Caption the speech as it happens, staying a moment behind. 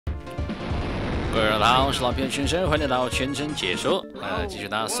各位大家好，我是老片全身，欢迎来到全真解说。继续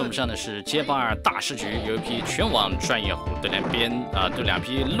大家送上的是街霸2大师局，有一批拳王专业户对两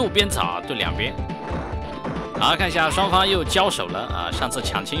批路边草对两边。好，看一下双方又交手了啊！上次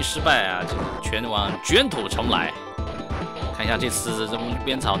抢亲失败啊，这拳王卷土重来。看一下这次这路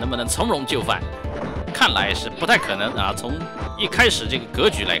边草能不能从容就范？看来是不太可能啊！从一开始这个格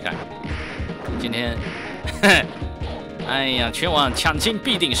局来看，今天，哎呀，拳王抢亲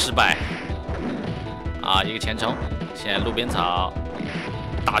必定失败。啊，一个前冲，现在路边草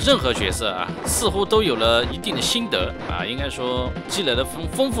打任何角色啊，似乎都有了一定的心得啊，应该说积累了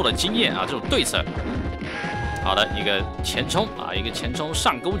丰富的经验啊，这种对策。好的，一个前冲啊，一个前冲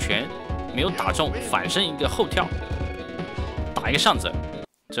上勾拳没有打中，反身一个后跳，打一个上折，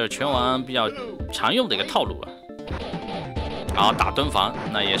这是拳王比较常用的一个套路啊。然后打蹲防，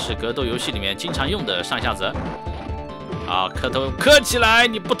那也是格斗游戏里面经常用的上下折。啊，磕头磕起来，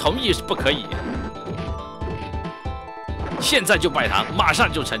你不同意是不可以。现在就拜堂，马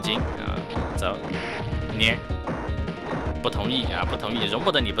上就成精啊！走，捏，不同意啊，不同意，容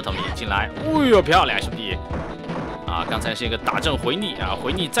不得你不同意，进来，哎呦，漂亮，兄弟！啊，刚才是一个打正回逆啊，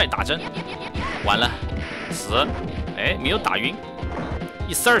回逆再打正，完了，死，哎，没有打晕，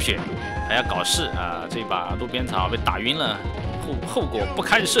一丝儿血，还要搞事啊！这把路边草被打晕了，后果不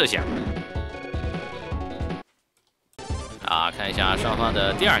堪设想。啊，看一下双方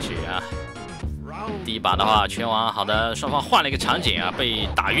的第二局啊。第一把的话，拳王好的，双方换了一个场景啊，被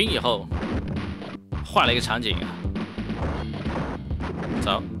打晕以后，换了一个场景啊，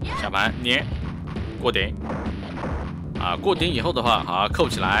走下盘捏过顶啊，过顶以后的话，好扣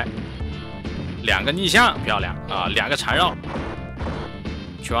起来，两个逆向漂亮啊，两个缠绕，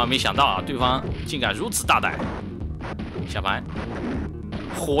拳王没想到啊，对方竟敢如此大胆，下盘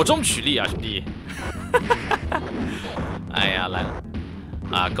火中取栗啊，兄弟，哎呀来了。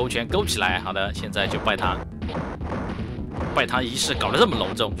啊，勾拳勾起来，好的，现在就拜堂。拜堂仪式搞得这么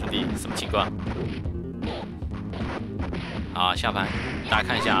隆重，兄弟，什么情况？好，下盘，大家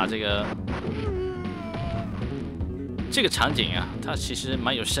看一下啊，这个场景啊，它其实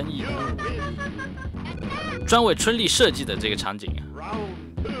蛮有深意的，专为春丽设计的这个场景啊。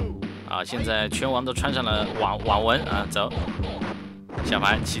啊，现在拳王都穿上了网纹啊，走，下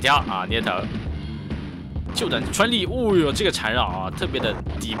盘起跳啊，捏头。就等春丽，哦哟，这个缠绕啊，特别的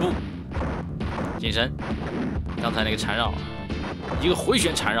底部近身。刚才那个缠绕，一个回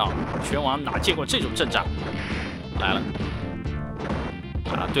旋缠绕，拳王哪见过这种阵仗？来了，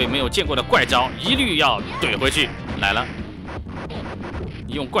啊，对没有见过的怪招，一律要怼回去。来了，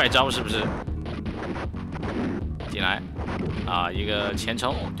你用怪招是不是？进来，啊，一个前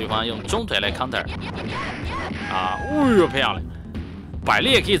冲，对方用中腿来 counter， 啊，哦哟，漂亮。百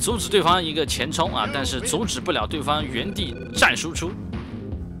裂可以阻止对方一个前冲啊，但是阻止不了对方原地站输出。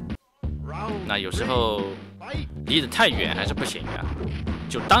那有时候离得太远还是不行啊，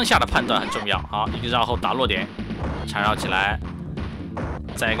就当下的判断很重要。好，一个绕后打落点，缠绕起来，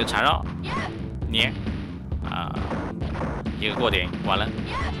再一个缠绕，捏啊，一个过顶，完了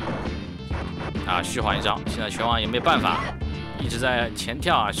啊，虚晃一招。现在拳王也没办法，一直在前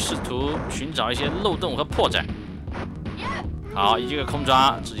跳啊，试图寻找一些漏洞和破绽。好，一个空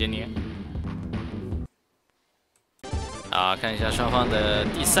抓直接捏。啊，看一下双方的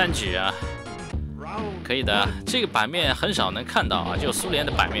第三局啊，可以的。这个版面很少能看到啊，就苏联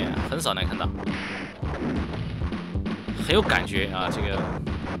的版面很少能看到，很有感觉啊。这个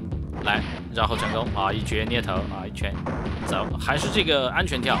来绕后成功啊，一绝捏头啊，一拳走，还是这个安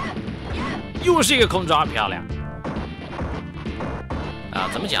全跳，又是一个空抓，漂亮。啊，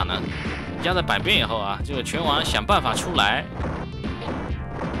怎么讲呢？压在板边以后啊，这个拳王想办法出来，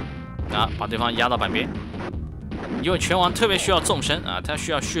啊，把对方压到板边。因为拳王特别需要纵身啊，他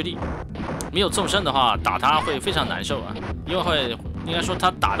需要蓄力，没有纵身的话，打他会非常难受啊，因为应该说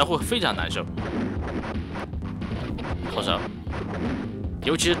他打的会非常难受。后手，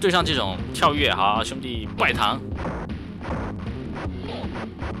尤其是对上这种跳跃，好兄弟拜堂，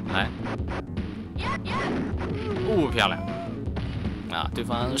来，漂亮。啊，对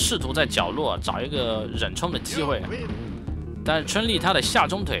方试图在角落找一个忍冲的机会，但是春丽他的下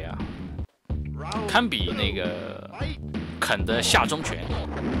中腿啊，堪比那个肯的下中拳，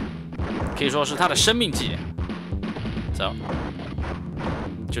可以说是他的生命技。走，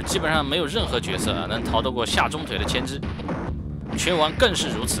就基本上没有任何角色能逃得过下中腿的牵制，拳王更是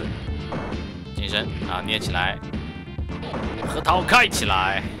如此。近身啊，捏起来，核桃开起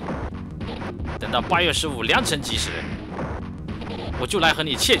来，等到8月15良辰吉时。我就来和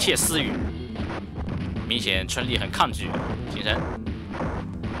你窃窃私语。明显春丽很抗拒，近身，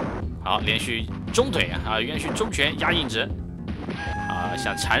好，连续中腿啊，连续中拳压硬直，啊，啊，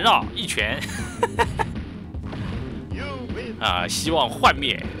想缠绕一拳啊，希望幻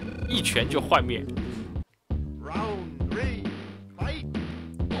灭，一拳就幻灭。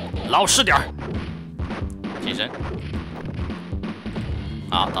老实点儿，近身。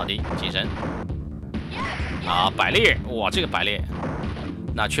好，倒地，近身。啊，摆列，哇，这个摆列。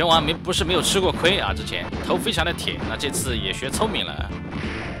那拳王不是没有吃过亏啊，之前头非常的铁，那这次也学聪明了，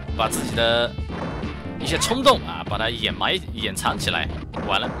把自己的一些冲动啊，把它掩藏起来，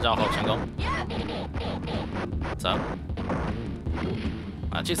完了绕后成功，走。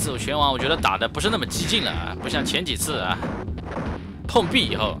啊，这次拳王我觉得打的不是那么激进了啊，不像前几次啊，碰壁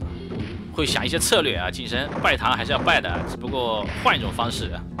以后会想一些策略啊，近身拜堂还是要拜的，只不过换一种方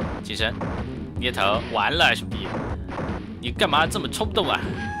式，近身捏头，完了兄弟。你干嘛这么冲动啊？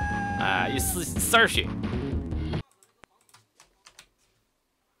啊，一丝儿血。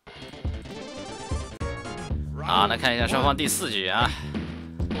好，来看一下双方第4局啊，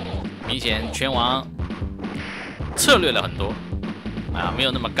明显拳王策略了很多啊，没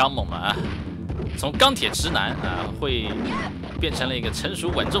有那么刚猛了啊，从钢铁直男啊，会变成了一个成熟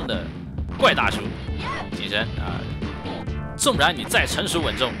稳重的怪大叔。近身啊，纵然你再成熟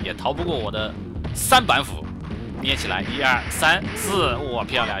稳重，也逃不过我的3板斧。捏起来，1、2、3、4，哇，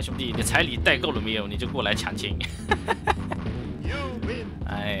漂亮，兄弟，你彩礼带够了没有？你就过来抢亲。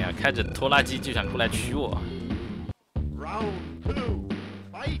哎呀，开着拖拉机就想过来娶我。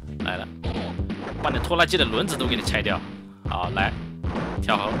来了，把你拖拉机的轮子都给你拆掉。好，来，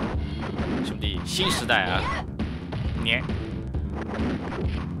跳后，兄弟，新时代啊，捏。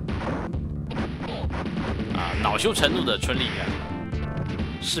啊，恼羞成怒的春丽啊！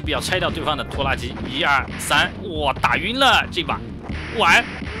势必要拆掉对方的拖拉机，1、2、3，哇，打晕了这把，完，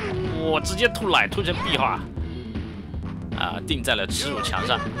我直接吐奶吐成壁画，啊，定在了耻辱墙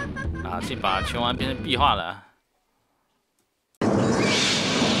上，啊，这把拳王变成壁画了。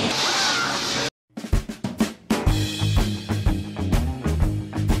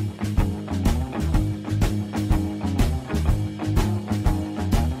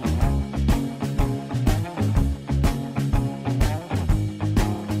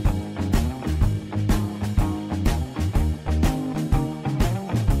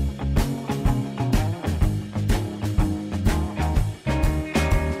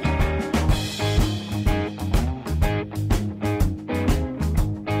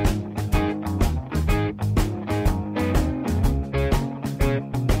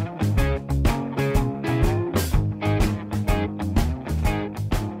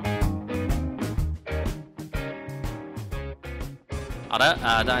好的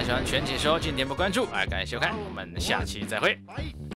啊，大家喜欢全解说，请点播关注啊，感谢收看，我们下期再会。